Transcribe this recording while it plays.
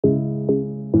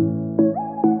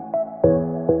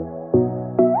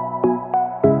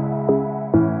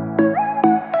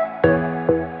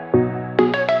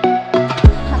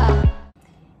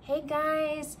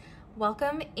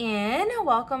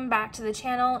welcome back to the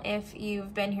channel. If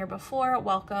you've been here before,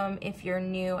 welcome if you're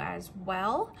new as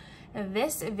well.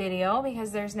 This video,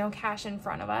 because there's no cash in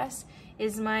front of us,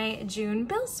 is my June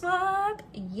bill swap.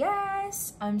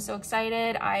 Yes, I'm so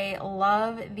excited. I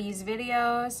love these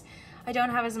videos. I don't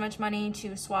have as much money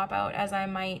to swap out as I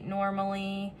might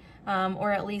normally,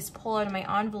 or at least pull out of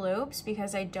my envelopes,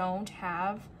 because I don't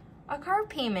have a car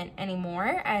payment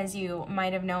anymore, as you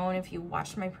might have known if you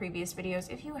watched my previous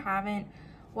videos. If you haven't,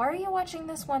 why are you watching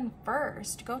this one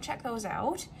first? Go check those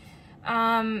out.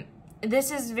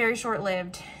 This is very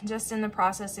short-lived, just in the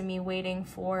process of me waiting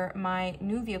for my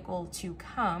new vehicle to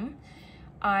come.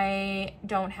 I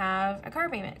don't have a car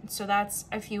payment, so that's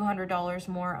a few $100s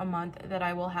more a month that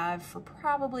I will have for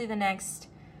probably the next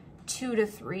 2 to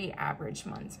 3 average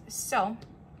months. So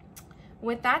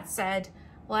with that said,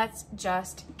 let's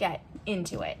just get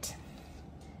into it.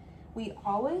 We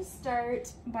always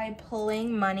start by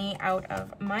pulling money out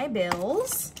of my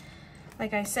bills.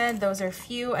 Like I said, those are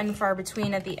few and far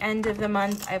between. At the end of the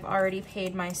month, I've already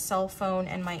paid my cell phone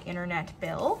and my internet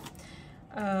bill.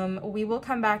 We will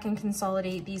come back and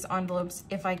consolidate these envelopes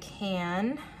if I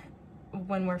can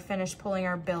when we're finished pulling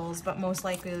our bills, but most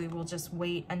likely we'll just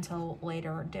wait until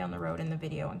later down the road in the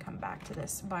video and come back to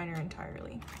this binder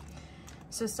entirely.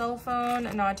 So cell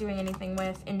phone, not doing anything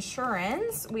with.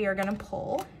 Insurance, we are gonna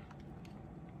pull.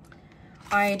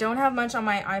 I don't have much on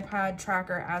my iPad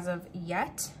tracker as of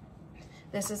yet.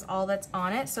 This is all that's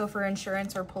on it. So for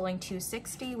insurance, we're pulling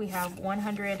 $260. We have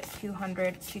 $100, $200,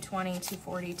 $220,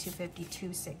 $240,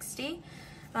 $250,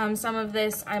 $260. Some of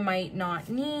this I might not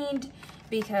need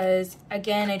because,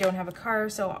 again, I don't have a car,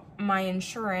 so my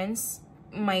insurance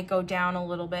might go down a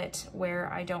little bit where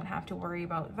I don't have to worry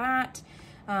about that.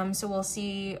 So we'll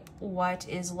see what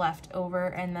is left over,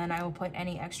 and then I will put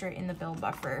any extra in the bill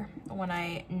buffer when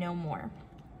I know more.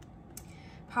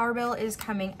 Power bill is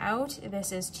coming out.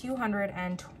 This is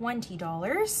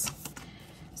 $220.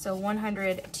 So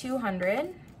 100,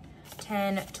 200,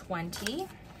 10, 20.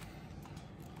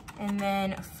 And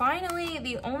then finally,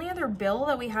 the only other bill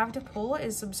that we have to pull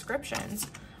is subscriptions,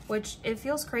 which it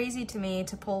feels crazy to me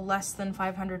to pull less than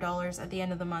 $500 at the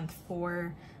end of the month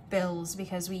for bills,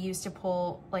 because we used to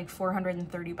pull like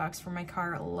 $430 for my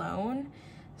car alone.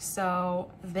 So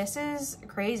this is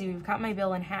crazy. We've cut my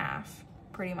bill in half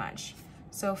pretty much.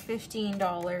 So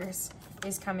 $15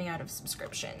 is coming out of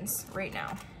subscriptions right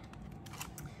now.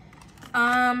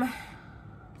 I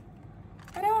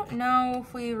don't know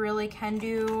if we really can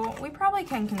do, we probably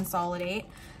can consolidate.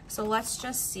 So let's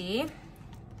just see.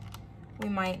 We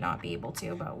might not be able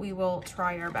to, but we will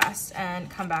try our best and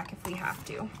come back if we have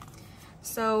to.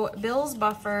 So bills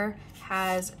buffer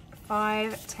has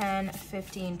 5, 10,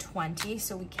 15, 20.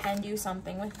 So we can do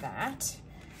something with that.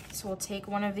 So we'll take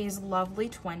one of these lovely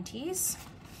 20s.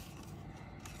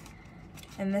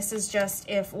 And this is just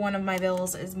if one of my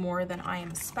bills is more than I am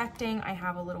expecting. I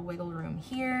have a little wiggle room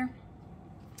here.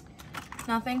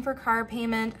 Nothing for car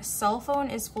payment. Cell phone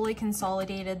is fully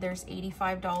consolidated. There's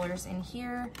 $85 in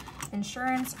here.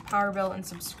 Insurance, power bill, and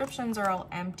subscriptions are all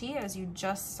empty, as you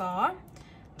just saw.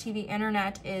 TV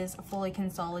internet is fully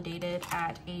consolidated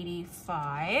at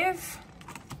 $85.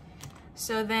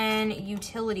 So then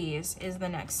utilities is the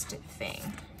next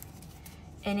thing.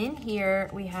 And in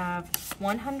here we have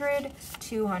 100,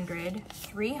 200,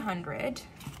 300,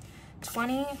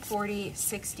 20, 40,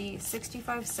 60,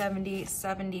 65, 70,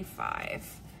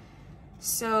 75.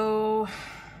 So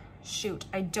shoot,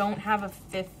 I don't have a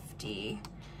 50,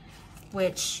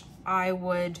 which I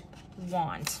would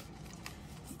want.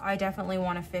 I definitely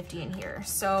want a 50 in here.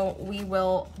 So we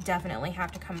will definitely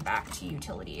have to come back to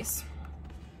utilities.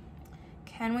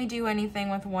 Can we do anything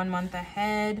with 1 month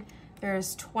ahead?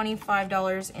 There's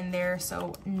 $25 in there,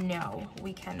 so no,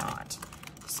 we cannot.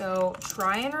 So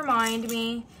try and remind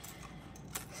me.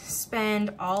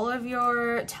 Spend all of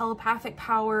your telepathic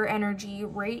power energy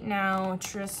right now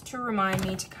just to remind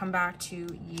me to come back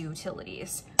to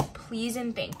utilities. Please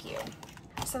and thank you.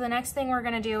 So the next thing we're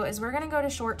gonna do is we're gonna go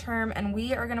to short term, and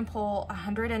we are gonna pull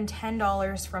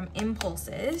 $110 from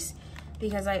impulses,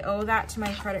 because I owe that to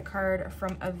my credit card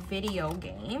from a video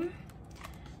game.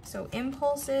 So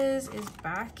impulses is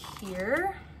back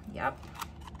here. Yep.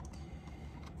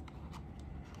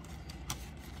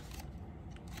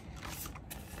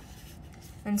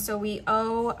 And so we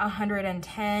owe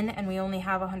 110 and we only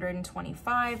have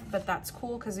 125, but that's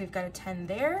cool because we've got a 10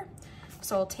 there.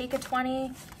 So I'll take a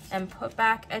 20 and put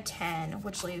back a 10,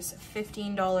 which leaves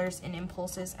 $15 in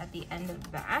impulses at the end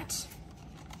of that.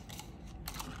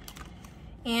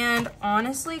 And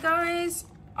honestly, guys,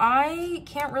 I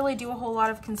can't really do a whole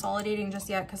lot of consolidating just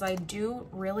yet because I do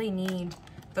really need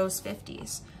those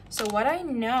 50s. So what I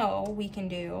know we can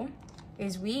do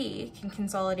is we can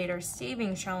consolidate our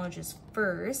savings challenges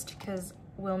first, because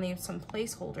we'll need some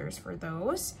placeholders for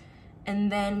those,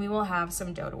 and then we will have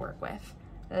some dough to work with.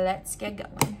 Let's get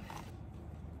going.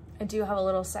 I do have a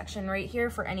little section right here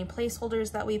for any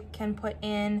placeholders that we can put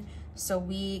in, so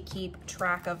we keep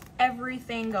track of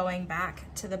everything going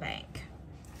back to the bank.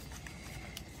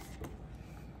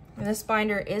 And this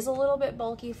binder is a little bit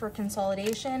bulky for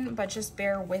consolidation, but just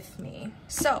bear with me.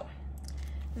 So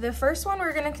the first one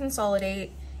we're gonna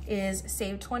consolidate is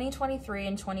Save 2023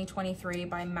 and 2023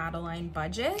 by Madeline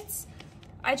Budgets.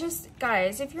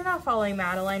 Guys, if you're not following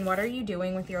Madeline, what are you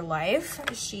doing with your life?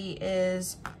 She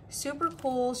is super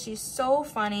cool. She's so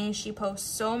funny. She posts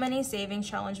so many savings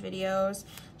challenge videos.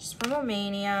 She's from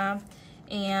Romania,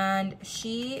 and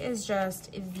she is just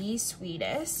the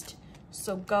sweetest.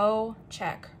 So go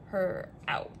check her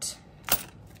out.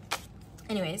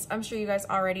 Anyways, I'm sure you guys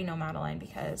already know Madeline,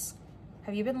 because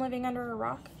have you been living under a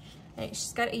rock?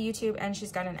 She's got a YouTube and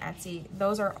she's got an Etsy.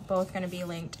 Those are both going to be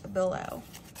linked below.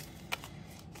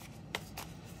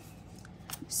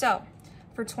 So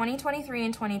for 2023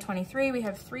 and 2023, we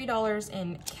have $3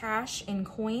 in cash in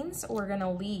coins we're going to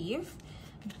leave,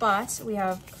 but we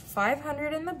have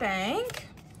 $500 in the bank,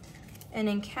 and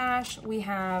in cash we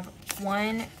have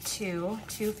 $1, $2,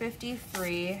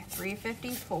 $253,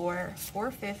 $354,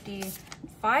 $450,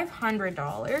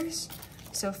 $500.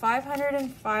 So 500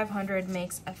 and 500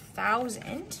 makes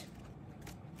 1,000.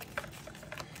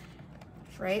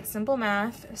 Right, simple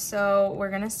math. So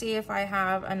we're gonna see if I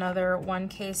have another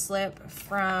 1K slip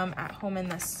from At Home in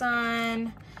the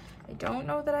Sun. I don't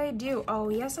know that I do. Oh,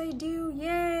 yes I do,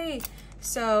 yay!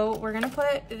 So we're gonna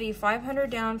put the 500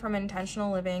 down from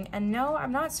Intentional Living. And no,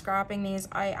 I'm not scrapping these.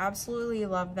 I absolutely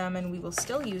love them and we will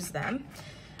still use them.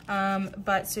 So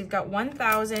we've got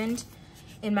 1,000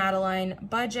 in Madeline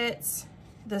Budgets,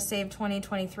 the Save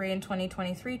 2023 and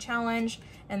 2023 challenge,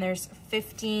 and there's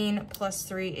 15 plus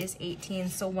 3 is 18,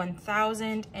 so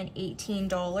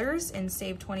 $1,018 in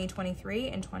Save 2023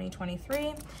 and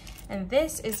 2023, and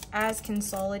this is as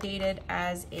consolidated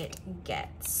as it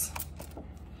gets.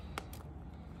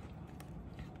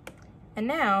 And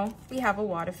now we have a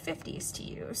wad of 50s to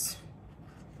use.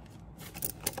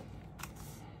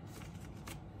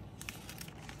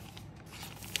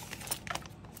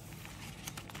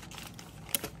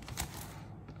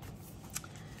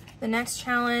 The next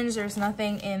challenge, there's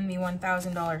nothing in the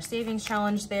 $1,000 savings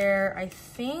challenge there. I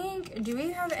think, do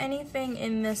we have anything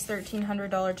in this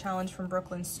 $1,300 challenge from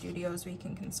Brooklyn Studios we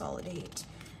can consolidate?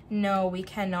 No, we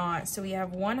cannot. So we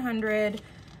have 100,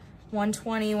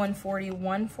 120, 140,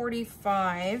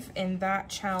 145 in that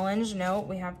challenge. No,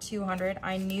 we have 200.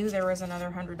 I knew there was another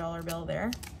 $100 bill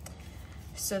there.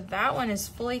 So that one is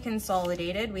fully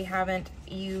consolidated. We haven't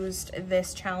used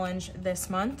this challenge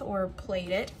this month, or played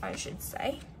it, I should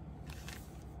say.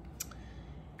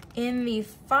 In the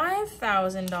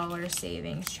 $5,000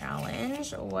 savings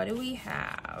challenge, what do we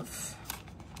have?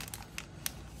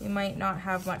 We might not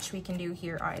have much we can do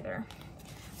here either.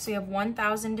 So we have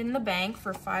 1,000 in the bank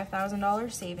for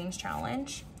 $5,000 savings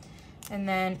challenge. And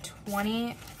then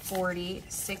 20, 40,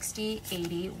 60,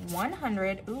 80,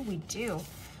 100. Ooh, we do.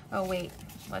 Oh wait,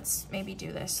 let's maybe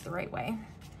do this the right way.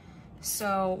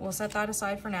 So we'll set that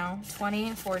aside for now.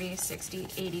 20, 40, 60,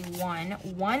 81,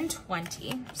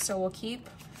 120. So we'll keep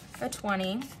a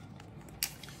 20,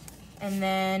 and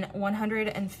then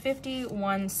 150,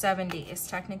 170 is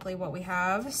technically what we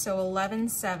have, so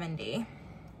 1170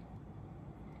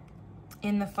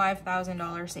 in the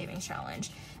 $5,000 savings challenge.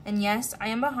 And yes, I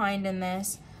am behind in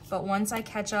this, but once I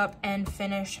catch up and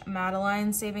finish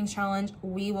Madeline's savings challenge,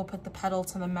 we will put the pedal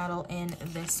to the metal in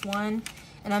this one.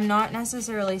 And I'm not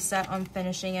necessarily set on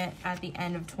finishing it at the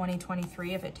end of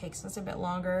 2023 if it takes us a bit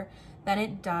longer than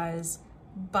it does.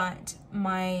 But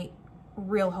my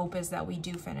real hope is that we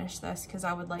do finish this, because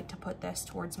I would like to put this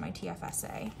towards my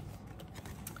TFSA.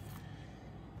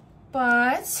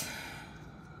 But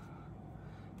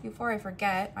before I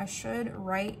forget, I should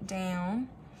write down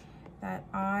that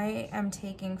I am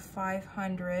taking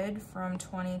 500 from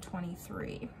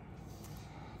 2023.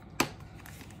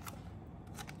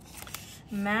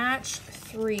 Match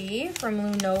 3 from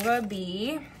Lunova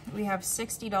B. We have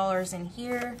 $60 in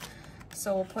here.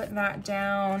 So we'll put that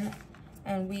down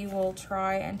and we will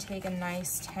try and take a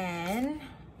nice 10.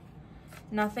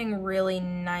 Nothing really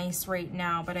nice right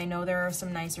now, but I know there are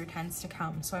some nicer 10s to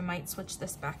come. So I might switch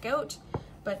this back out,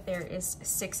 but there is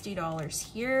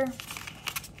 $60 here.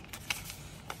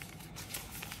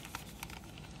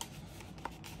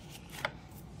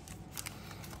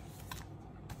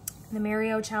 The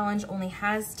Mario challenge only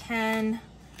has 10.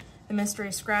 The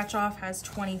mystery scratch off has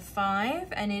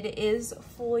 25 and it is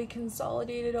fully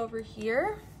consolidated over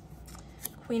here.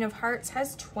 Queen of Hearts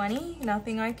has 20,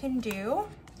 nothing I can do.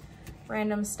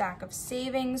 Random stack of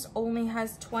savings only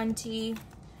has 20.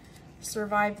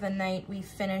 Survived the night, we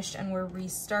finished and we're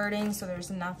restarting, so there's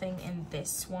nothing in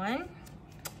this one.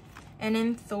 And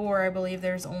in Thor, I believe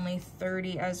there's only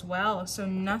 30 as well, so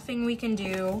nothing we can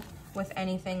do with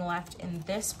anything left in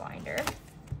this binder.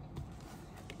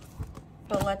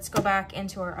 But let's go back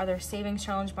into our other savings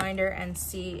challenge binder and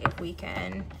see if we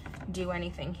can do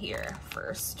anything here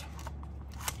first.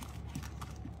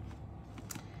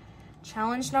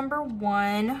 Challenge number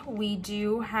 1, we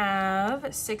do have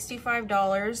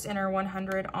 $65 in our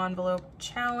 100 envelope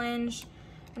challenge,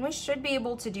 and we should be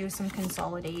able to do some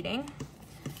consolidating.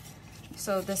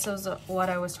 So this is what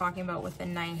I was talking about with the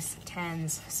nice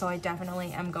 10s, so I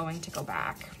definitely am going to go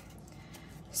back.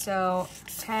 So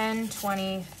 10,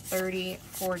 20, 30,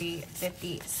 40,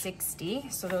 50, 60.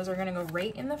 So those are gonna go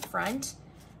right in the front,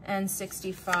 and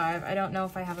 65. I don't know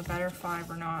if I have a better 5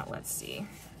 or not, let's see.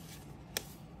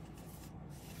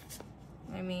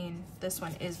 I mean, this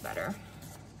one is better.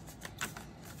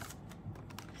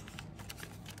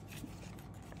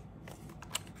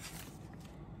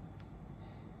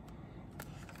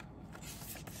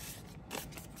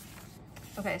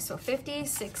 Okay, so 50,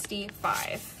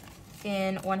 65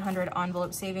 in 100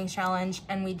 envelope savings challenge,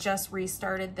 and we just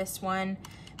restarted this one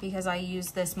because I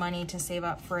used this money to save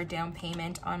up for a down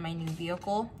payment on my new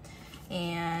vehicle,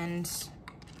 and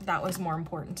that was more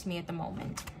important to me at the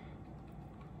moment.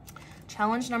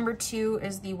 Challenge number 2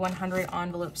 is the 100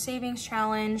 envelope savings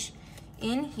challenge.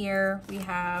 In here, we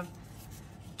have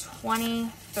 20,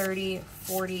 30,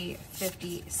 40,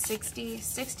 50, 60,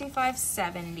 65,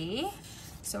 70.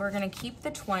 So we're gonna keep the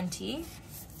 20.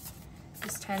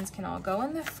 These 10s can all go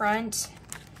in the front,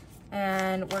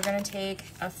 and we're gonna take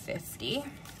a 50.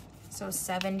 So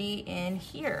 70 in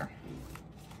here.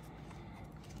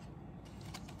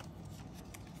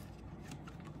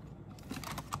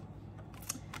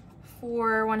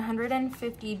 For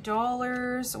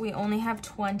 $150, we only have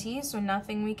 20, so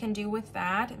nothing we can do with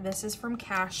that. This is from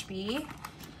Cashbee.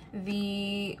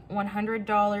 The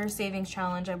 $100 savings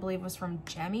challenge, I believe, was from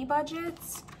Jemmy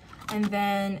Budgets. And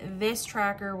then this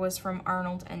tracker was from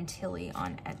Arnold and Tilly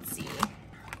on Etsy.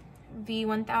 The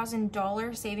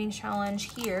 $1,000 savings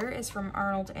challenge here is from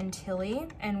Arnold and Tilly,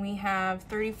 and we have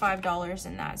 $35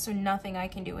 in that, so nothing I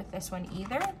can do with this one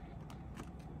either.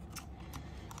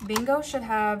 Bingo should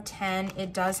have 10.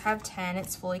 It does have 10.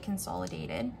 It's fully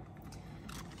consolidated.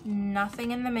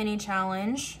 Nothing in the mini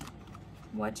challenge.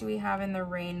 What do we have in the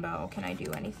rainbow? Can I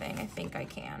do anything? I think I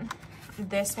can.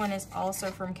 This one is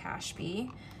also from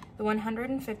Cashbee. The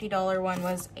 $150 one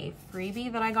was a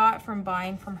freebie that I got from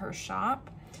buying from her shop,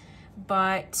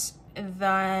 but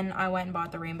then I went and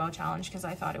bought the rainbow challenge because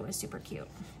I thought it was super cute.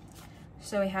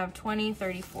 So we have 20,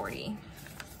 30, 40.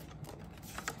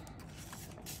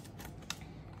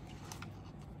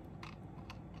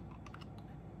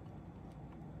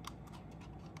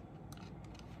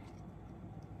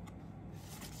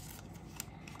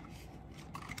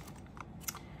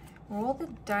 Roll the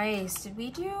dice. Did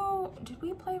we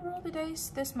play roll the dice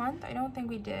this month? I don't think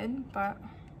we did, but.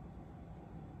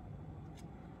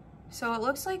 So it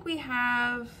looks like we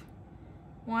have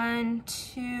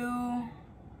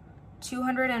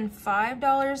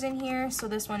 $205 in here. So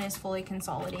this one is fully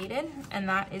consolidated, and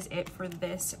that is it for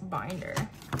this binder.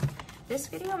 This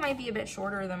video might be a bit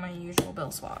shorter than my usual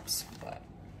bill swaps, but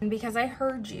because I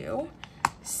heard you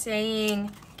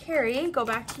saying, Carrie, go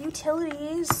back to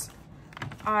utilities,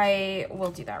 I will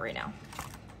do that right now.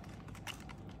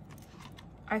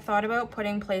 I thought about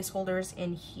putting placeholders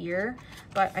in here,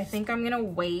 but I think I'm gonna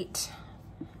wait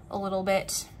a little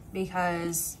bit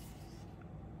because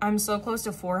I'm so close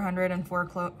to 400, and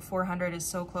 400 is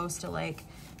so close to like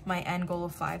my end goal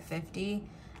of 550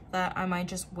 that I might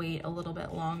just wait a little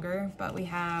bit longer. But we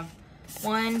have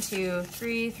 1, 2,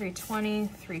 3, 320,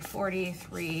 340,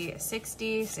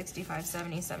 360, 65,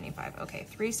 70, 75. Okay,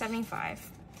 375.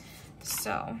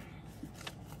 So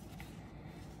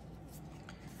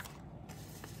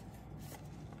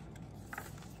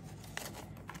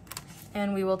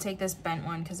and we will take this bent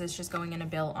one because it's just going in a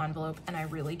bill envelope and I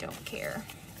really don't care.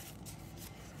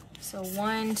 So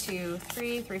 1, 2,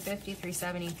 3, 350,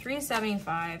 370,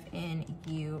 375 in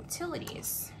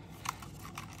utilities.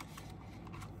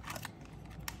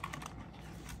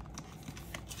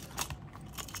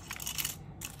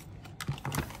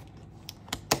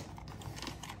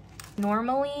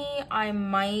 Normally, I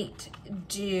might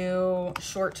do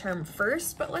short-term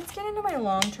first, but let's get into my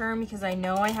long-term because I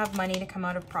know I have money to come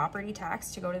out of property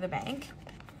tax to go to the bank.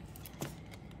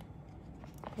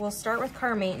 we'll start with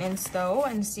car maintenance though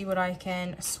and see what I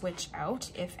can switch out,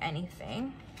 if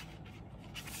anything.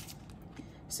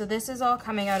 So this is all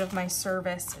coming out of my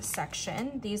service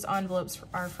section. These envelopes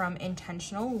are from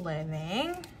Intentional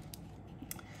Living.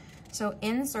 So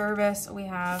in service, we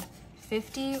have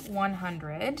 50,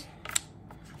 100.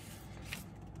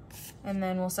 And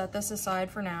then we'll set this aside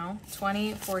for now.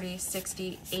 20, 40,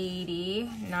 60,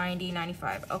 80, 90,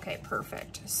 95. Okay,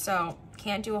 perfect. So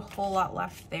can't do a whole lot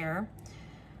left there.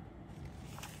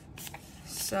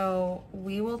 So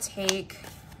we will take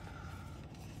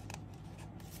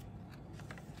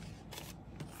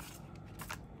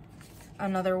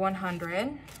another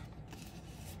 100.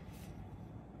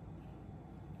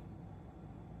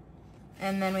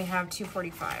 And then we have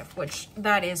 245, which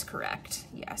that is correct,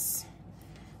 yes.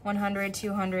 100,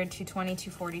 200, 220,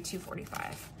 240,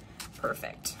 245.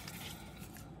 Perfect.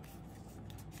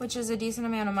 Which is a decent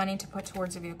amount of money to put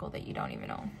towards a vehicle that you don't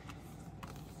even own.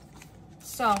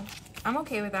 So I'm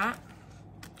okay with that.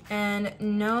 And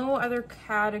no other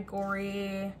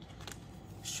category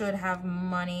should have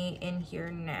money in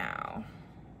here now.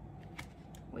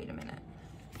 Wait a minute.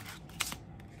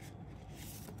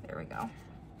 There we go.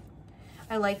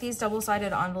 I like these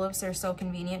double-sided envelopes. They're so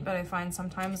convenient, but I find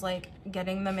sometimes like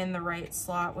getting them in the right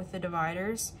slot with the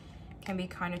dividers can be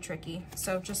kind of tricky.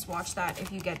 So just watch that if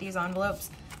you get these envelopes,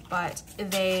 but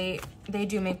they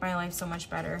do make my life so much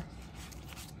better.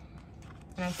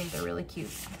 And I think they're really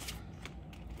cute.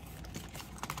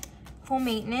 Home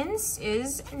maintenance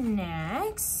is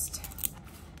next.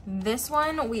 This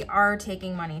one, we are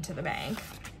taking money to the bank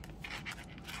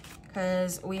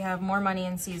because we have more money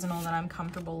in seasonal than I'm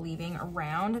comfortable leaving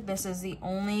around. This is the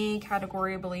only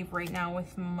category I believe right now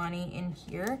with money in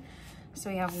here. So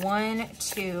we have 1,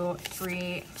 2,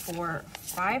 3, 4,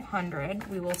 500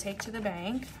 we will take to the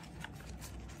bank.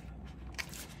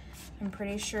 I'm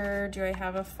pretty sure, do I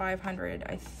have a 500?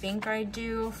 I think I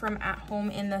do from At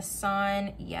Home in the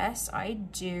Sun. Yes, I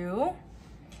do.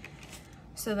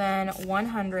 So then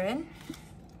 100,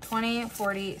 20,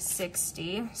 40,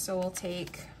 60. So we'll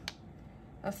take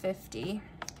a 50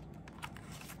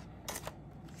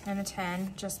 and a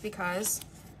 10 just because.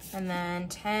 And then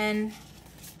 10,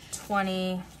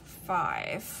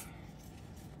 25.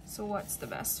 So what's the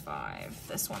best 5?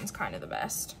 This one's kind of the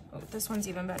best. Oh, this one's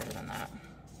even better than that.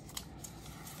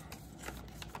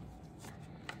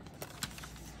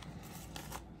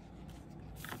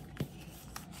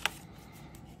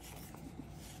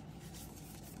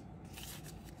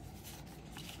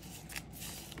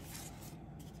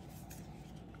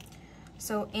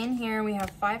 So in here we have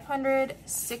 500,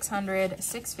 600,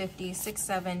 650,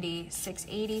 670,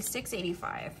 680,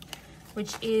 685,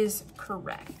 which is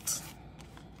correct.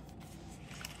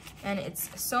 And it's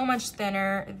so much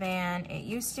thinner than it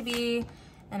used to be,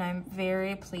 and I'm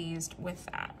very pleased with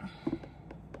that.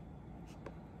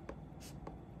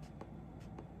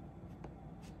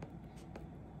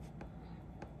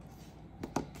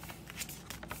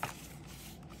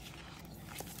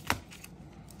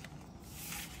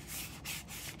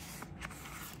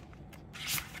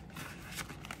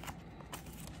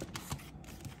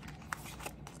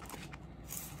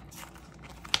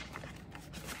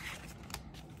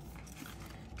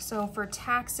 So for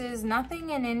taxes, nothing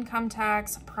in income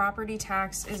tax. Property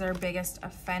tax is our biggest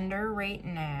offender right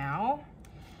now.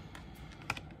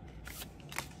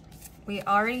 We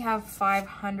already have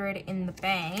 500 in the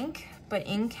bank, but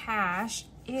in cash,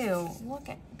 ew, look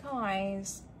at,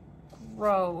 guys,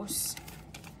 gross.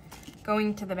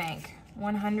 Going to the bank,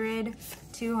 100,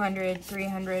 200,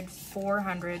 300,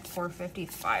 400, 450,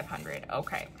 500,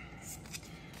 okay.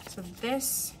 So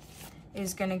this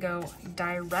is gonna go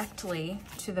directly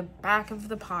to the back of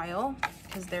the pile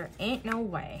because there ain't no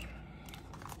way.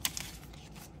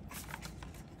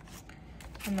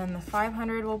 And then the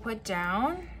 500 we'll put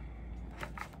down.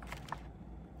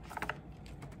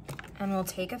 And we'll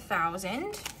take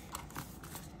 1,000.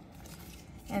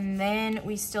 And then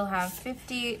we still have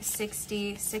 50,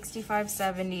 60, 65,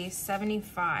 70,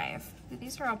 75. Ooh,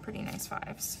 these are all pretty nice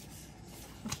 5s.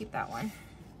 We'll keep that one.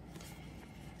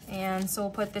 And so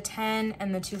we'll put the 10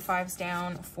 and the 2 5s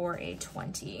down for a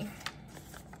 20.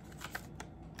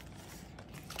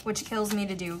 Which kills me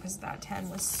to do because that 10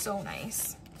 was so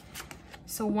nice.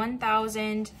 So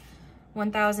 1,000,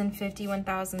 1,050,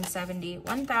 1,070,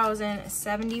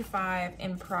 1,075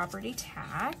 in property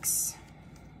tax.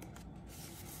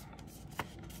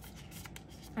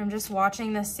 I'm just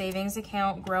watching the savings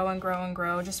account grow and grow and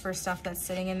grow just for stuff that's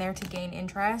sitting in there to gain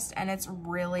interest. And it's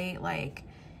really like,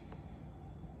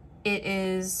 it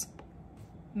is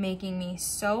making me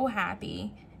so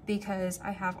happy because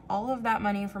I have all of that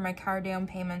money for my car down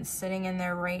payments sitting in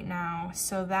there right now.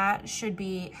 So that should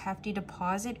be hefty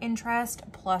deposit interest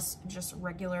plus just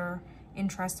regular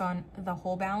interest on the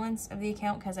whole balance of the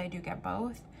account, because I do get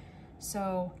both.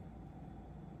 So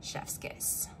chef's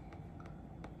kiss.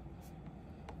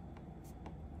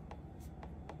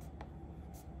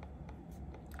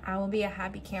 I will be a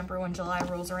happy camper when July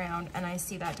rolls around and I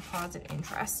see that deposit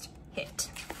interest hit.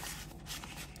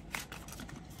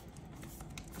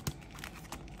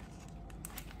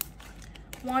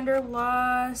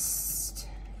 Wanderlust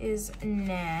is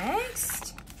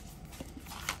next.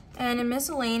 And in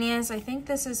miscellaneous, I think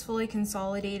this is fully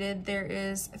consolidated. There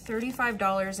is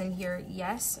 $35 in here.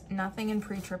 Yes, nothing in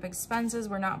pre-trip expenses.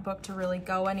 We're not booked to really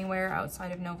go anywhere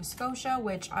outside of Nova Scotia,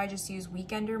 which I just use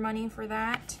weekender money for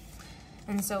that.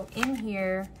 And so in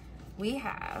here we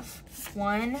have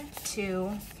 1,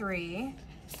 2, 3,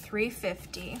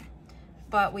 $350.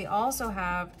 But we also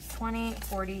have 20,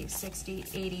 40, 60,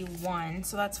 81.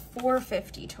 So that's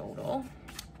 $450 total.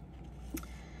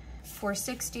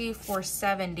 460,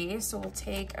 470. So we'll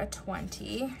take a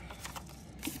 20.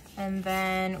 And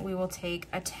then we will take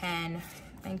a 10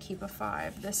 and keep a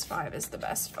 5. This 5 is the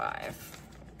best 5.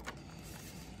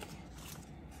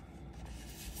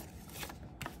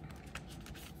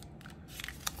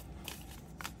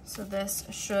 So this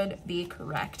should be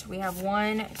correct. We have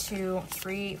 1, 2,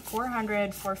 3,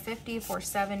 400, 450,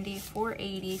 470,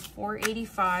 480,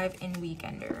 485 in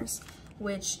weekenders,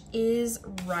 which is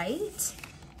right.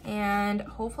 And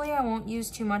hopefully I won't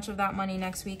use too much of that money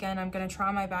next weekend. I'm gonna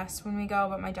try my best when we go,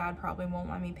 but my dad probably won't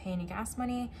let me pay any gas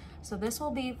money. So this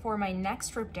will be for my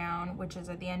next trip down, which is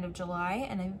at the end of July,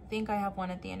 and I think I have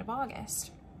one at the end of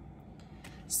August.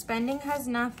 Spending has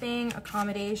nothing.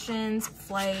 Accommodations,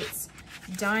 flights,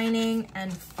 dining,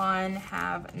 and fun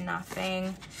have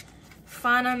nothing.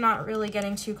 Fun, I'm not really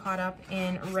getting too caught up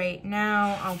in right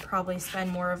now. I'll probably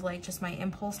spend more of like just my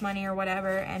impulse money or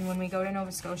whatever. And when we go to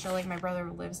Nova Scotia, like my brother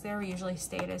lives there, we usually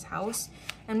stay at his house,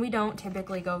 and we don't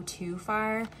typically go too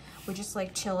far. We just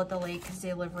like chill at the lake because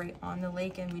they live right on the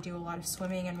lake, and we do a lot of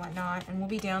swimming and whatnot. And we'll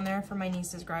be down there for my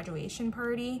niece's graduation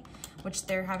party, which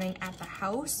they're having at the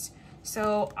house.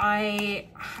 So I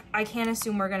can't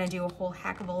assume we're gonna do a whole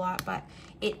heck of a lot, but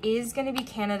it is gonna be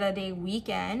Canada Day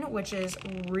weekend, which is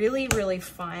really, really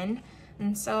fun.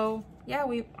 And so, yeah,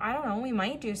 I don't know, we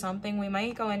might do something. We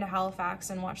might go into Halifax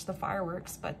and watch the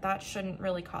fireworks, but that shouldn't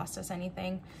really cost us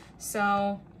anything.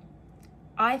 So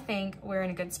I think we're in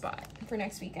a good spot for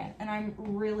next weekend, and I'm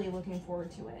really looking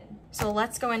forward to it. So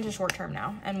let's go into short term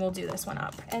now, and we'll do this one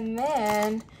up. And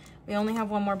then we only have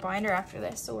one more binder after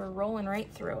this, so we're rolling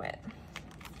right through it.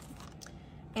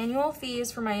 Annual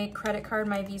fees for my credit card,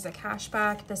 my Visa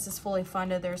cashback. This is fully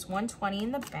funded. There's $120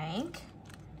 in the bank.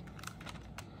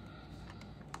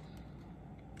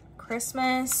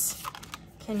 Christmas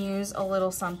can use a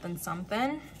little something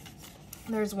something.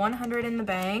 There's $100 in the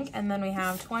bank, and then we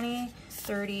have 20,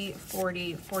 30,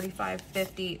 40, 45,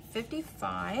 50,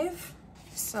 55.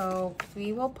 So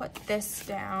we will put this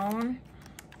down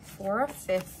for a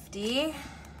 50.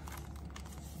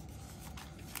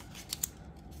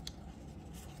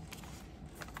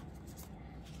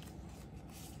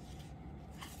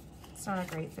 It's not a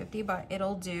great 50, but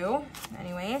it'll do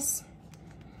anyways.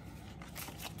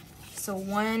 So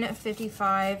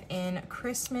 155 in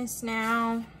Christmas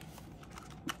now.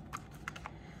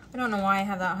 I don't know why I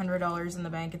have that $100 in the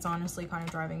bank. It's honestly kind of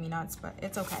driving me nuts, but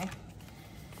it's okay.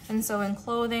 And so in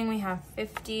clothing, we have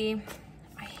 50.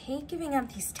 I hate giving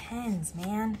up these 10s,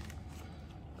 man.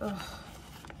 Ugh.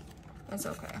 It's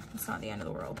okay. It's not the end of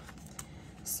the world.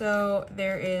 So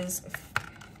there is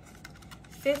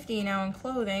 50 now in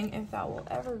clothing, if that will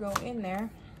ever go in there.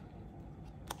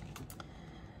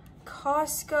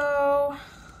 Costco.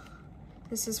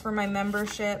 This is for my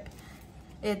membership.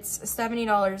 It's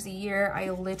 $70 a year.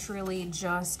 I literally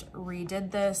just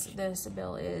redid this. This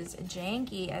bill is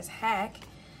janky as heck.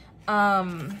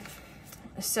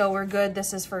 So we're good.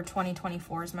 This is for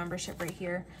 2024's membership right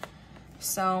here.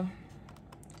 So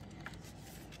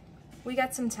we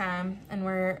got some time, and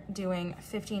we're doing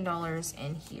 $15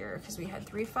 in here because we had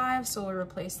 3 5s, so we'll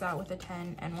replace that with a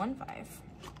 10 and 1 5.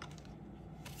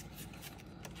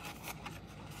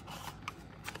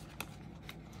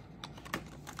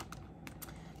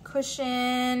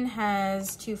 Cushion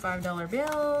has 2 $5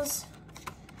 bills.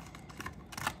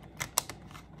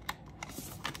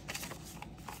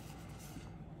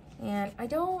 And I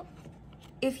don't,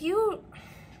 if you're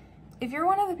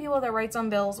one of the people that writes on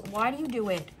bills, why do you do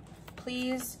it?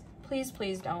 Please, please,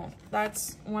 please don't.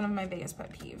 That's one of my biggest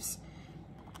pet peeves.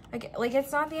 Like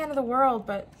it's not the end of the world,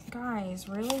 but guys,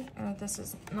 really? This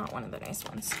is not one of the nice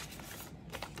ones.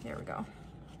 There we go.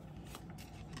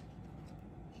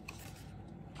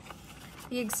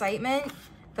 The excitement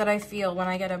that I feel when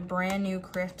I get a brand new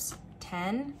crisp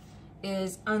 10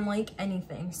 is unlike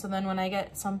anything. So then when I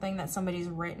get something that somebody's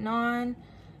written on,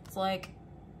 it's like,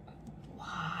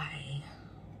 why?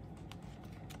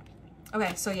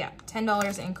 Okay, so yeah,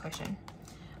 $10 in cushion.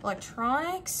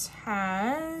 Electronics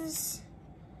has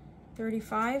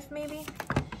 35 maybe?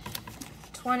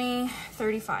 20,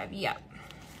 35, yeah.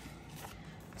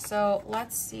 So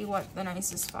let's see what the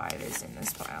nicest 5 is in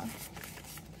this pile.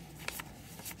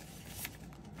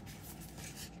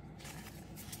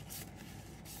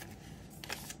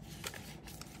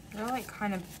 They're like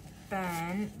kind of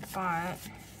bent, but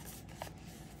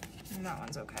that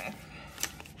one's okay.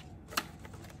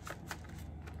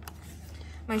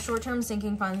 My short-term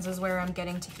sinking funds is where I'm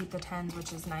getting to keep the 10s,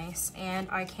 which is nice. And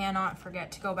I cannot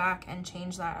forget to go back and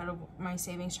change that out of my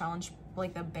savings challenge,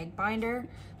 like the big binder,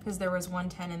 because there was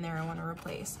 110 in there I want to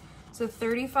replace. So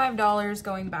 $35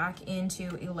 going back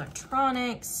into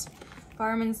electronics.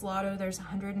 Fireman's Lotto, there's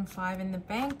 105 in the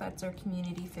bank. That's our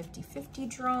community 50-50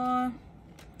 draw.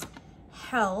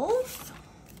 Health,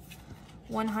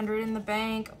 100 in the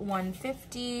bank,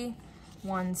 150,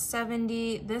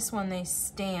 170. This one they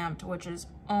stamped, which is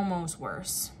almost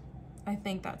worse. I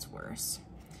think that's worse.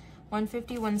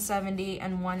 150, 170,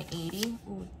 and 180.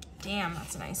 Ooh, damn,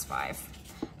 that's a nice 5.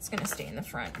 It's gonna stay in the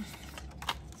front.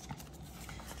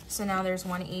 So now there's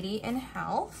 180 in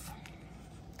health.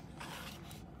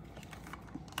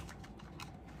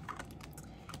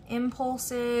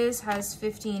 Impulses has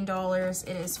 $15.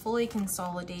 It is fully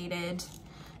consolidated.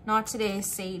 Not Today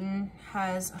Satan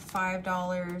has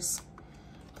 $5.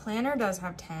 Planner does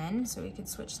have 10, so we could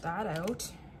switch that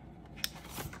out.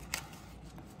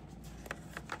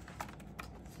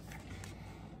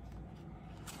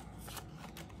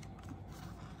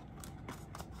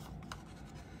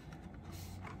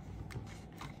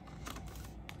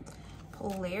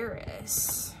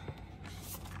 Polaris.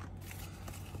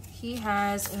 He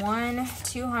has 1,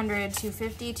 200,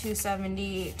 250,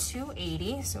 270,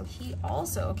 280. So he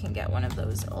also can get one of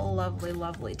those lovely,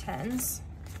 lovely 10s.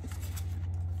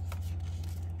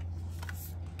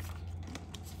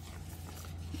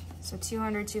 So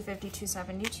 200, 250,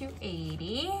 270,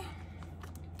 280.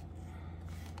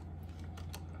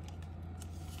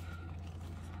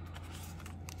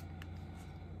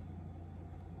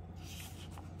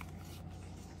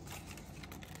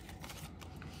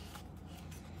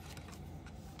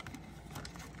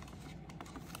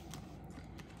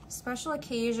 Special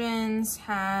Occasions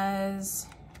has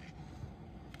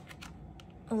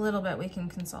a little bit we can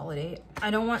consolidate. I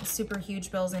don't want super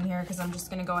huge bills in here because I'm just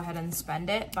gonna go ahead and spend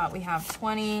it, but we have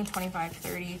 20, 25,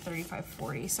 30, 35,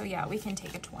 40. So yeah, we can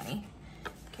take a 20,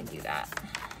 can do that.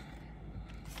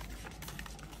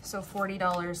 So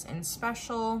 $40 in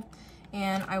special.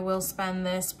 And I will spend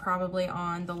this probably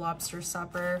on the lobster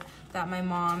supper that my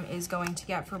mom is going to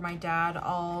get for my dad.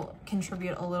 I'll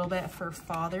contribute a little bit for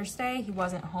Father's Day. He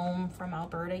wasn't home from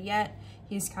Alberta yet.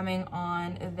 He's coming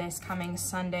on this coming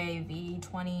Sunday, the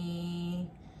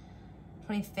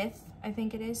 25th, I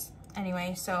think it is.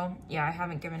 Anyway, so yeah, I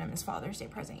haven't given him his Father's Day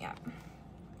present yet.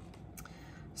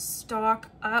 Stock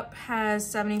Up has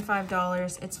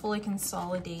 $75. It's fully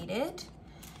consolidated.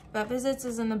 Vet Visits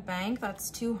is in the bank,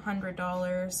 that's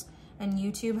 $200, and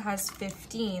YouTube has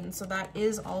 15, so that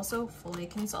is also fully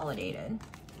consolidated.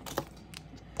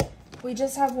 We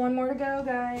just have one more to go,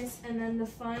 guys, and then the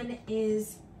fun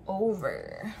is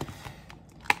over.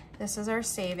 This is our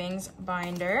savings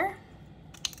binder.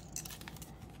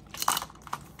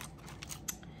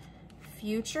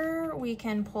 Future, we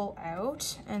can pull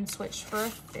out and switch for a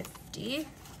 50,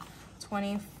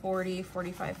 20, 40,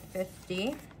 45,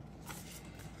 50.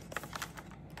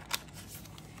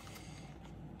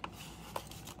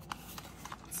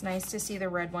 It's nice to see the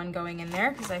red one going in there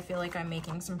because I feel like I'm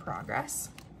making some progress.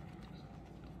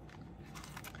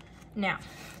 Now,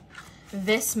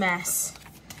 this mess,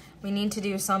 we need to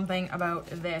do something about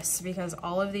this because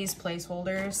all of these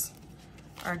placeholders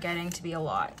are getting to be a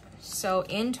lot. So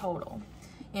in total,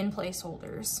 in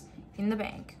placeholders, in the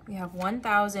bank, we have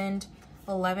 1,000,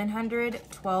 1,100,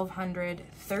 1,200,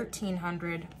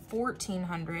 1,300,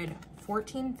 1,400,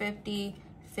 1,450,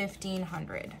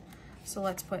 1,500. So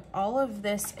let's put all of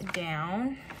this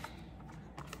down.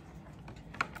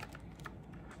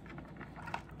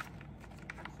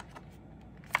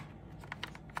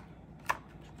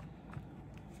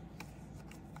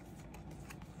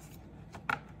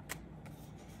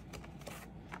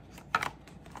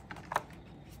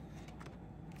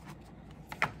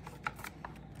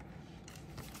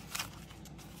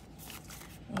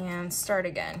 and start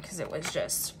again, because it was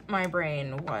just, my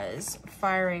brain was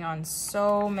firing on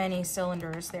so many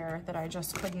cylinders there that I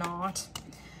just could not.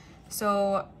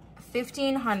 So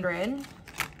 $1,500,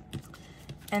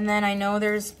 and then I know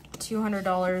there's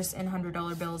 $200 in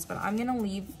 $100 bills, but I'm gonna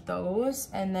leave those,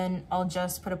 and then I'll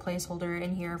just put a placeholder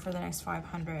in here for the next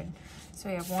 500. So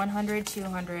we have 100,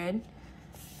 200,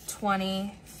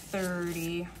 20,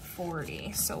 30,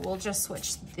 40. So we'll just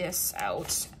switch this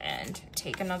out and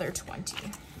take another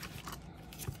 20.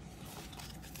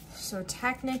 So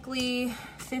technically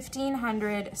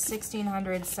 1,500,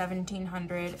 1,600,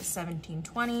 1,700,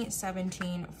 1,720,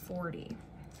 1,740.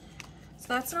 So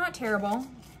that's not terrible.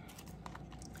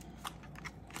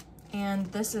 And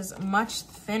this is much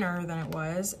thinner than it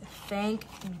was, thank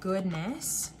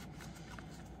goodness.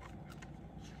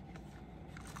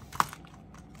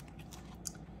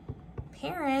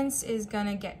 Parents is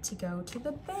gonna get to go to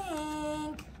the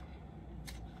bank.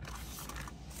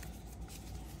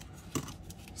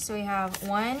 So we have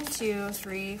 1, 2,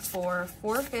 3, 4,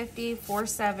 450,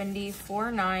 470,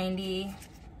 490,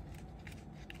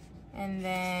 and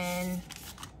then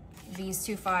these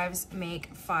two fives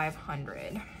make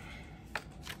 500.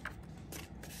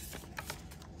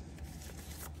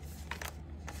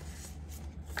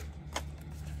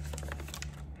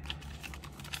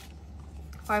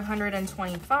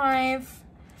 $525.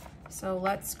 So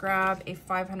let's grab a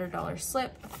 $500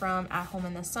 slip from At Home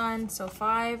in the Sun. So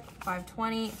 5,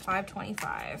 520,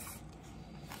 525.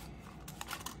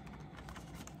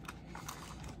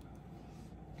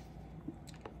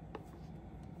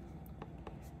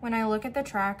 When I look at the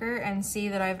tracker and see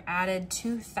that I've added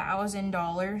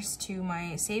 $2,000 to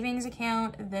my savings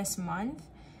account this month,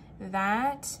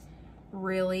 that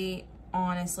really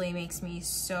honestly makes me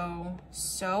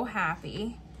so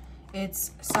happy.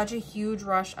 It's such a huge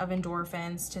rush of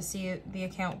endorphins to see the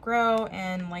account grow,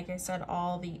 and like I said,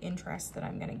 all the interest that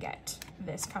I'm gonna get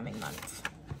this coming month.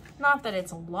 Not that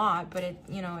it's a lot, but it,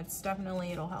 you know, it's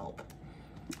definitely, it'll help.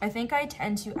 I think I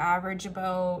tend to average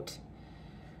about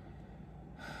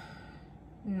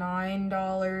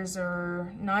 $9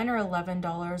 or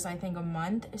 $11, I think, a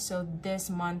month. So this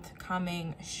month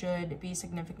coming should be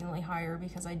significantly higher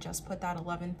because I just put that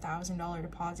 $11,000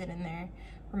 deposit in there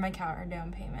for my car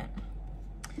down payment.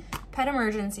 Pet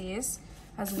Emergencies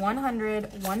has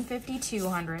 100, 150,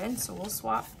 200. So we'll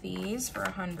swap these for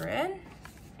 100.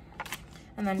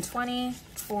 And then 20,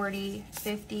 40,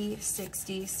 50,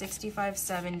 60, 65,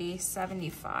 70,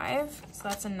 75. So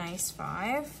that's a nice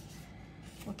 5.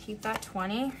 We'll keep that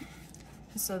 20.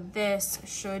 So this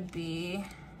should be,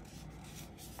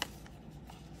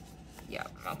 yeah,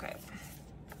 okay.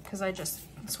 Because I just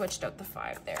switched out the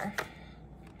 5 there.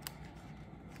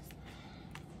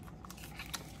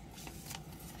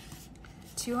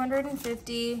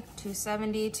 $250,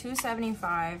 $270,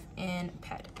 $275 in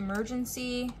Pet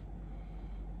Emergency.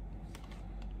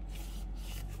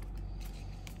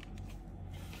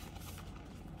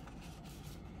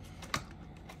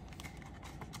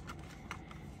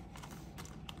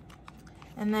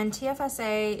 And then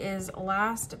TFSA is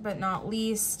last but not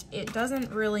least. It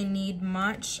doesn't really need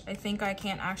much. I think I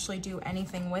can't actually do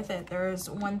anything with it. There's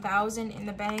 1,000 in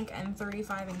the bank and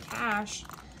 35 in cash.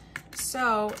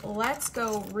 So let's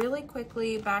go really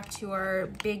quickly back to our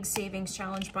big savings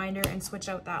challenge binder and switch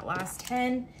out that last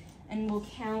 10, and we'll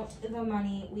count the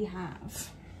money we have.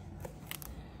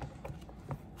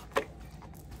 I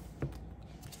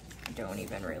don't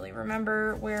even really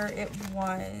remember where it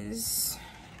was.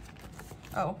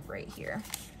 Oh, right here.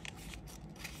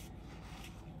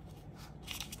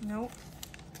 Nope.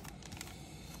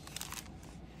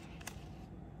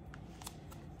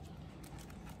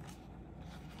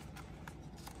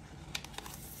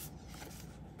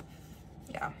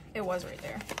 Yeah, it was right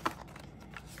there.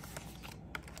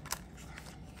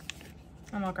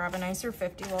 And I'll grab a nicer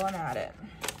 50 while I'm at it.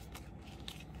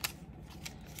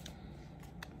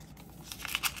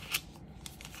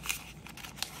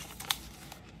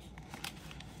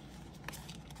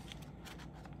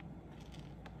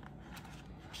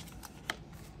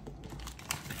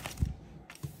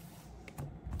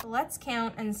 Let's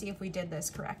count and see if we did this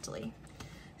correctly.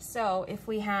 So if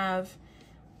we have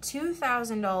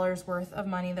 $2,000 worth of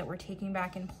money that we're taking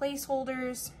back in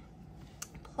placeholders,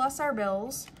 plus our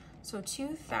bills, so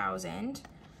 2,000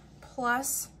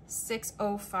 plus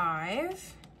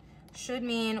 605 should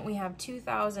mean we have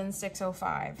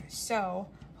 2,605. So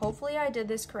hopefully I did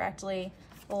this correctly.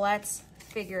 Let's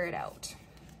figure it out.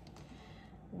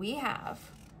 We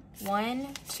have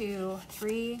 1, 2,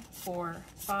 3, 4,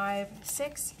 5,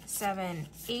 6, 7,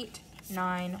 8,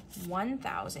 9,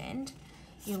 1,000,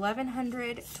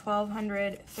 1,100,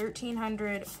 1,200,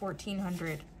 1,300,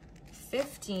 1,400,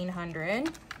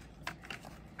 1,500.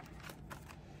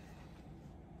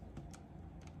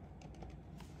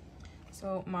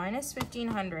 So minus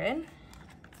 1,500.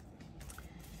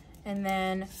 And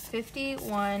then 50,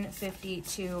 150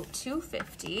 to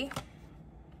 250.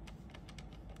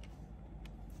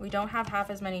 We don't have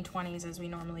half as many 20s as we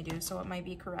normally do, so it might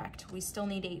be correct. We still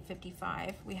need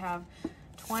 855. We have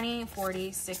 20,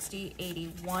 40, 60,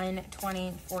 81,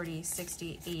 20, 40,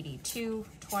 60, 82,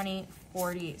 20,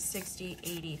 40, 60,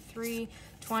 83,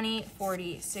 20,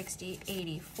 40, 60,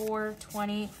 84,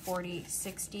 20, 40,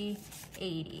 60,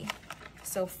 80.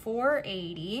 So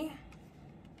 480.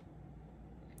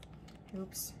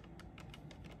 Oops.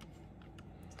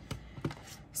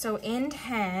 So in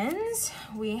tens,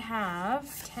 we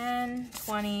have 10,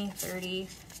 20, 30,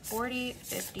 40,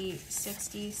 50,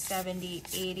 60, 70,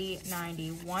 80, 90,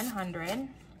 100.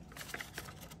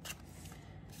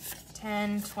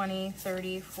 10, 20,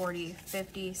 30, 40,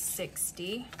 50,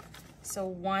 60. So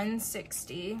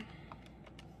 160.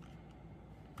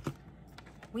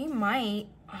 We might,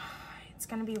 it's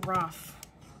gonna be rough.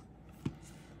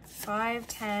 5,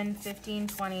 10, 15,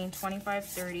 20, 25,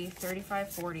 30,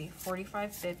 35, 40,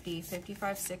 45, 50,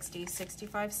 55, 60,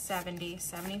 65, 70,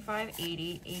 75,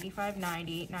 80, 85,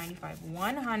 90, 95,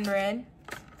 100.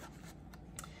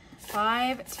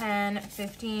 5, 10,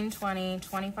 15, 20,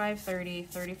 25, 30,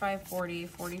 35, 40,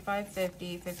 45,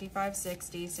 50, 55,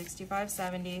 60, 65,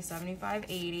 70, 75,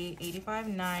 80, 85,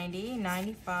 90,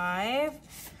 95,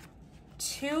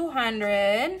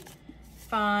 200,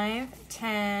 5,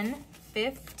 10,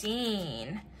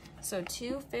 15. So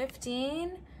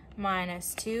 215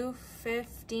 minus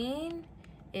 215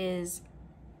 is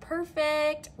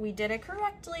perfect. We did it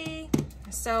correctly.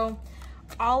 So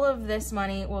all of this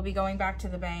money will be going back to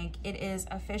the bank. It is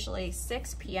officially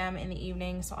 6 p.m. in the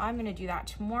evening, so I'm gonna do that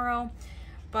tomorrow.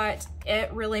 But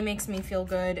it really makes me feel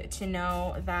good to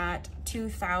know that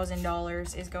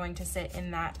 $2,000 is going to sit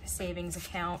in that savings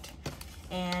account.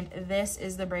 And this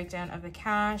is the breakdown of the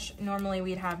cash. Normally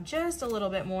we'd have just a little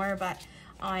bit more, but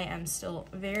I am still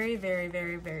very, very,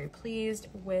 very, very pleased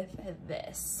with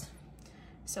this.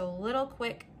 So a little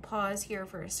quick pause here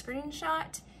for a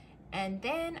screenshot, and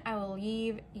then I will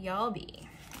leave y'all be.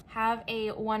 Have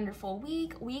a wonderful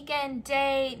week, weekend,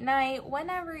 day, night,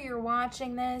 whenever you're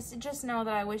watching this. Just know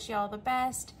that I wish y'all the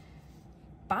best.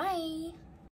 Bye.